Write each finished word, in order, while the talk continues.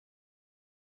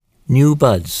New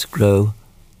buds grow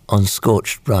on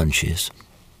scorched branches.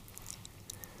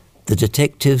 The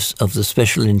detectives of the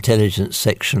Special Intelligence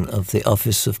Section of the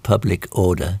Office of Public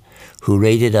Order, who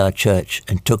raided our church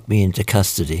and took me into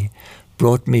custody,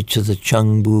 brought me to the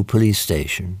Chengbu police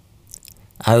station.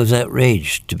 I was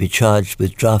outraged to be charged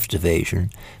with draft evasion,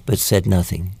 but said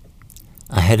nothing.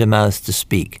 I had a mouth to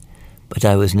speak, but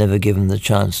I was never given the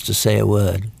chance to say a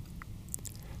word.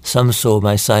 Some saw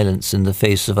my silence in the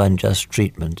face of unjust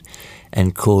treatment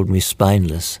and called me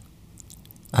spineless.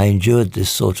 I endured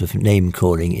this sort of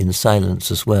name-calling in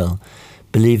silence as well,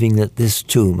 believing that this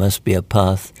too must be a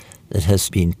path that has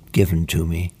been given to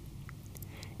me.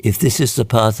 If this is the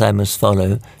path I must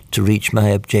follow to reach my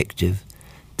objective,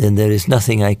 then there is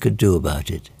nothing I could do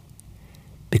about it.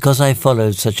 Because I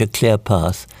followed such a clear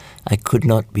path, I could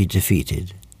not be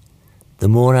defeated. The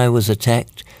more I was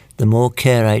attacked, the more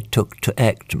care I took to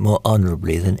act more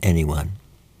honorably than anyone.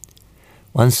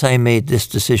 Once I made this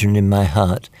decision in my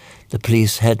heart, the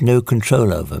police had no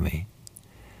control over me.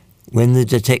 When the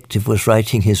detective was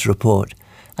writing his report,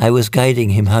 I was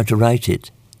guiding him how to write it.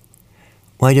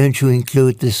 "Why don't you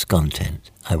include this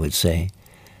content?" I would say.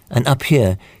 "And up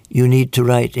here, you need to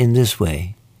write in this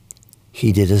way."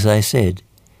 He did as I said.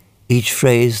 Each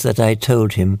phrase that I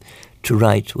told him to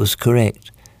write was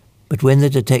correct, but when the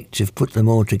detective put them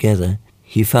all together,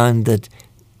 he found that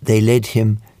they led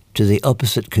him to the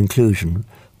opposite conclusion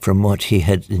from what he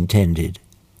had intended.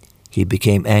 He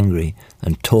became angry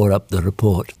and tore up the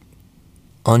report.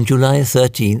 On July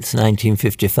 13th,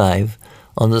 1955,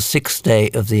 on the 6th day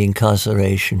of the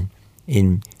incarceration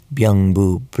in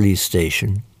Byungbu police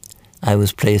station, I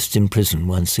was placed in prison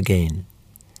once again.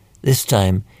 This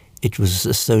time, it was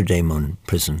the Sodaemun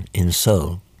prison in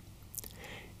Seoul.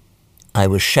 I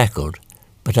was shackled,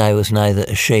 but I was neither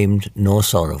ashamed nor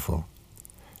sorrowful.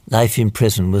 Life in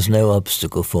prison was no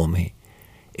obstacle for me.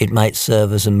 It might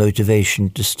serve as a motivation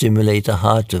to stimulate a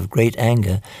heart of great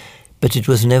anger, but it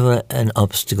was never an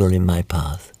obstacle in my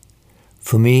path.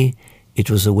 For me, it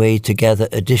was a way to gather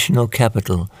additional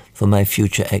capital for my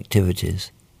future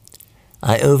activities.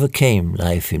 I overcame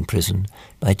life in prison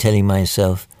by telling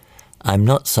myself, "I'm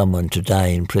not someone to die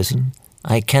in prison.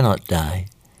 I cannot die.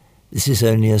 This is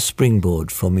only a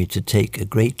springboard for me to take a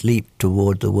great leap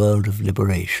toward the world of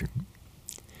liberation."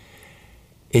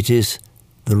 It is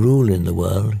the rule in the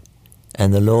world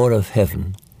and the law of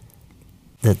heaven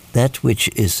that that which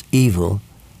is evil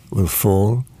will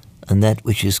fall and that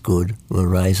which is good will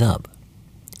rise up.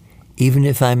 Even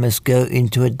if I must go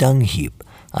into a dung heap,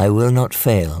 I will not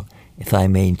fail if I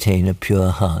maintain a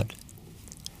pure heart.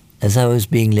 As I was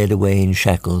being led away in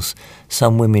shackles,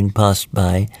 some women passed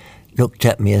by, looked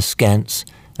at me askance,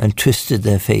 and twisted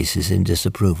their faces in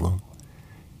disapproval.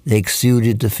 They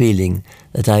exuded the feeling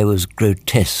that I was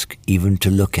grotesque even to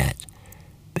look at,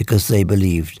 because they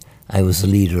believed I was the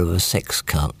leader of a sex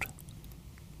cult.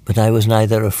 But I was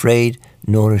neither afraid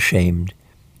nor ashamed.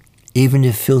 Even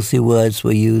if filthy words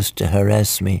were used to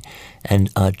harass me and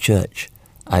our church,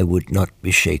 I would not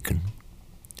be shaken.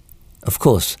 Of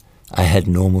course, I had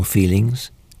normal feelings.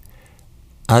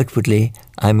 Outwardly,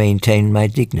 I maintained my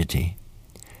dignity.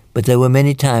 But there were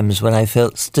many times when I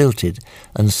felt stilted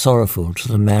and sorrowful to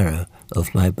the marrow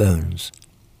of my bones.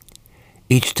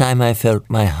 Each time I felt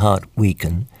my heart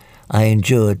weaken, I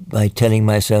endured by telling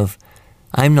myself,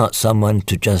 "I'm not someone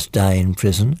to just die in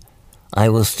prison. I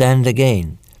will stand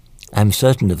again. I'm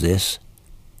certain of this."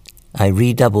 I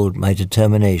redoubled my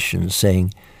determination,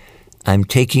 saying, "I'm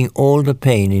taking all the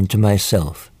pain into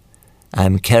myself.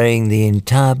 I'm carrying the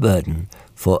entire burden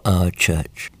for our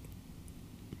church."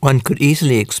 One could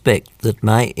easily expect that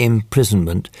my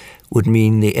imprisonment would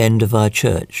mean the end of our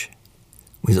church,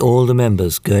 with all the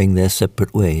members going their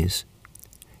separate ways.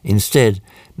 Instead,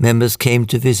 members came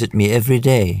to visit me every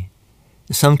day.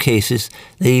 In some cases,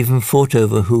 they even fought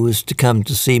over who was to come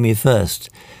to see me first.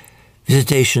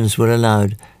 Visitations were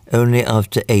allowed only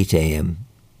after 8 a.m.,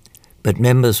 but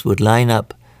members would line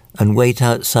up and wait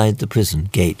outside the prison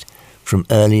gate from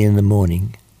early in the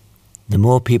morning. The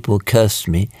more people cursed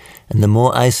me, and the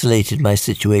more isolated my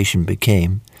situation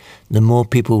became, the more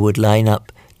people would line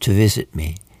up to visit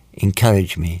me,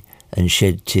 encourage me, and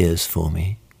shed tears for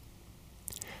me.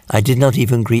 I did not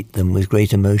even greet them with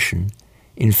great emotion.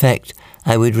 In fact,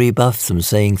 I would rebuff them,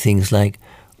 saying things like,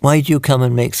 "Why do you come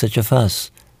and make such a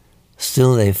fuss?"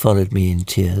 Still they followed me in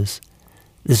tears.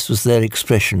 This was their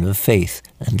expression of faith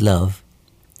and love.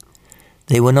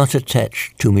 They were not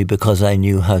attached to me because I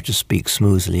knew how to speak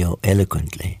smoothly or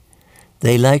eloquently.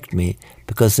 They liked me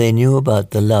because they knew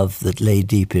about the love that lay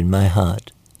deep in my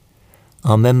heart.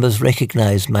 Our members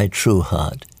recognized my true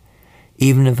heart.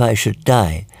 Even if I should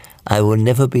die, I will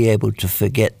never be able to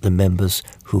forget the members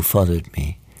who followed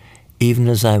me, even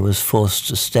as I was forced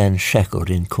to stand shackled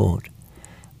in court.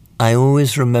 I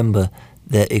always remember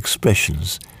their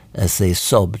expressions as they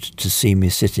sobbed to see me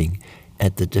sitting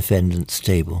at the defendant's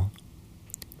table.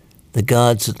 The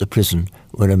guards at the prison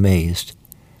were amazed.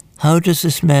 How does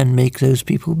this man make those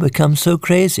people become so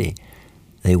crazy?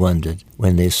 They wondered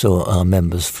when they saw our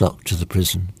members flock to the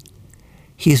prison.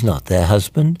 He's not their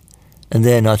husband, and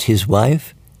they're not his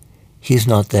wife. He's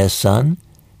not their son.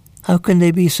 How can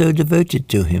they be so devoted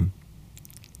to him?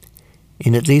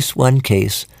 In at least one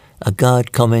case, a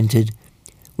guard commented,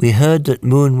 "We heard that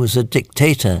Moon was a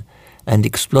dictator and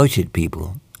exploited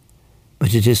people,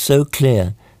 but it is so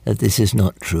clear that this is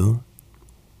not true."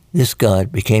 This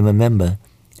guard became a member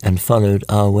and followed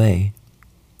our way.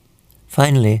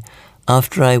 Finally,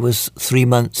 after I was 3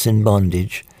 months in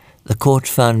bondage, the court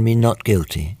found me not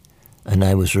guilty, and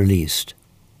I was released.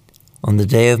 On the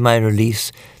day of my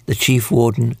release, the chief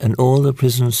warden and all the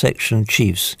prison section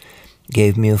chiefs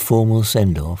gave me a formal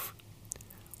send-off.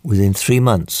 Within 3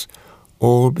 months,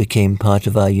 all became part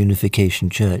of our Unification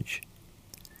Church.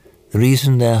 The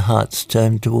reason their hearts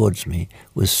turned towards me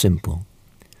was simple.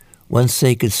 Once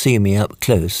they could see me up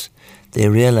close, they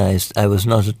realized I was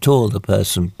not at all the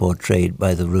person portrayed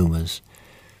by the rumors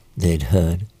they'd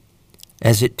heard.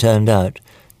 As it turned out,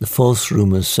 the false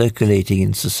rumors circulating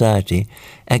in society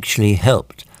actually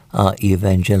helped our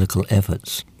evangelical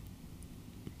efforts.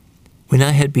 When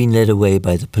I had been led away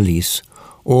by the police,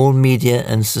 all media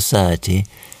and society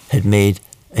had made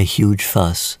a huge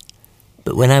fuss.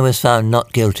 But when I was found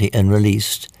not guilty and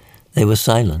released, they were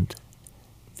silent.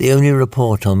 The only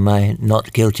report on my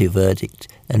not guilty verdict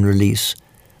and release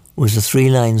was a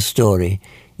 3-line story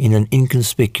in an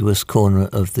inconspicuous corner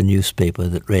of the newspaper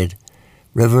that read,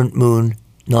 "Reverend Moon,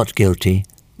 not guilty,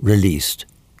 released."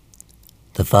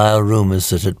 The vile rumors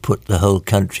that had put the whole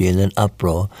country in an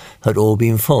uproar had all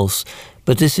been false,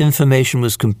 but this information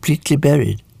was completely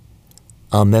buried.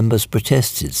 Our members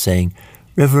protested, saying,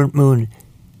 "Reverend Moon,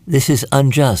 this is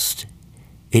unjust.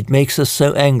 It makes us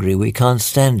so angry we can't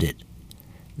stand it."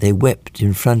 They wept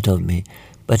in front of me,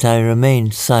 but I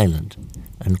remained silent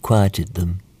and quieted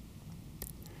them.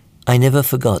 I never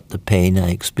forgot the pain I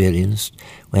experienced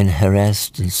when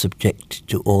harassed and subjected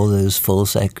to all those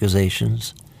false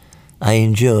accusations. I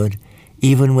endured,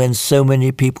 even when so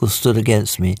many people stood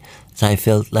against me that I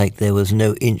felt like there was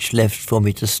no inch left for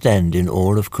me to stand in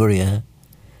all of Korea.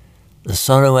 The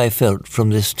sorrow I felt from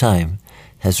this time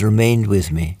has remained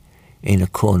with me in a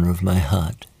corner of my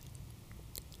heart.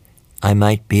 I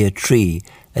might be a tree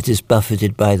that is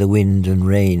buffeted by the wind and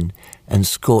rain and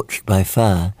scorched by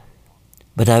fire,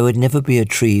 but I would never be a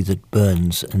tree that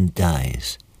burns and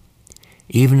dies.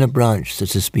 Even a branch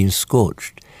that has been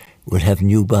scorched will have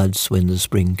new buds when the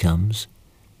spring comes.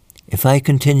 If I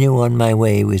continue on my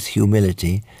way with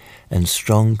humility and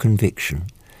strong conviction,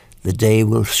 the day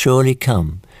will surely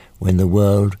come when the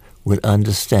world will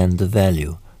understand the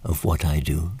value of what I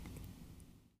do.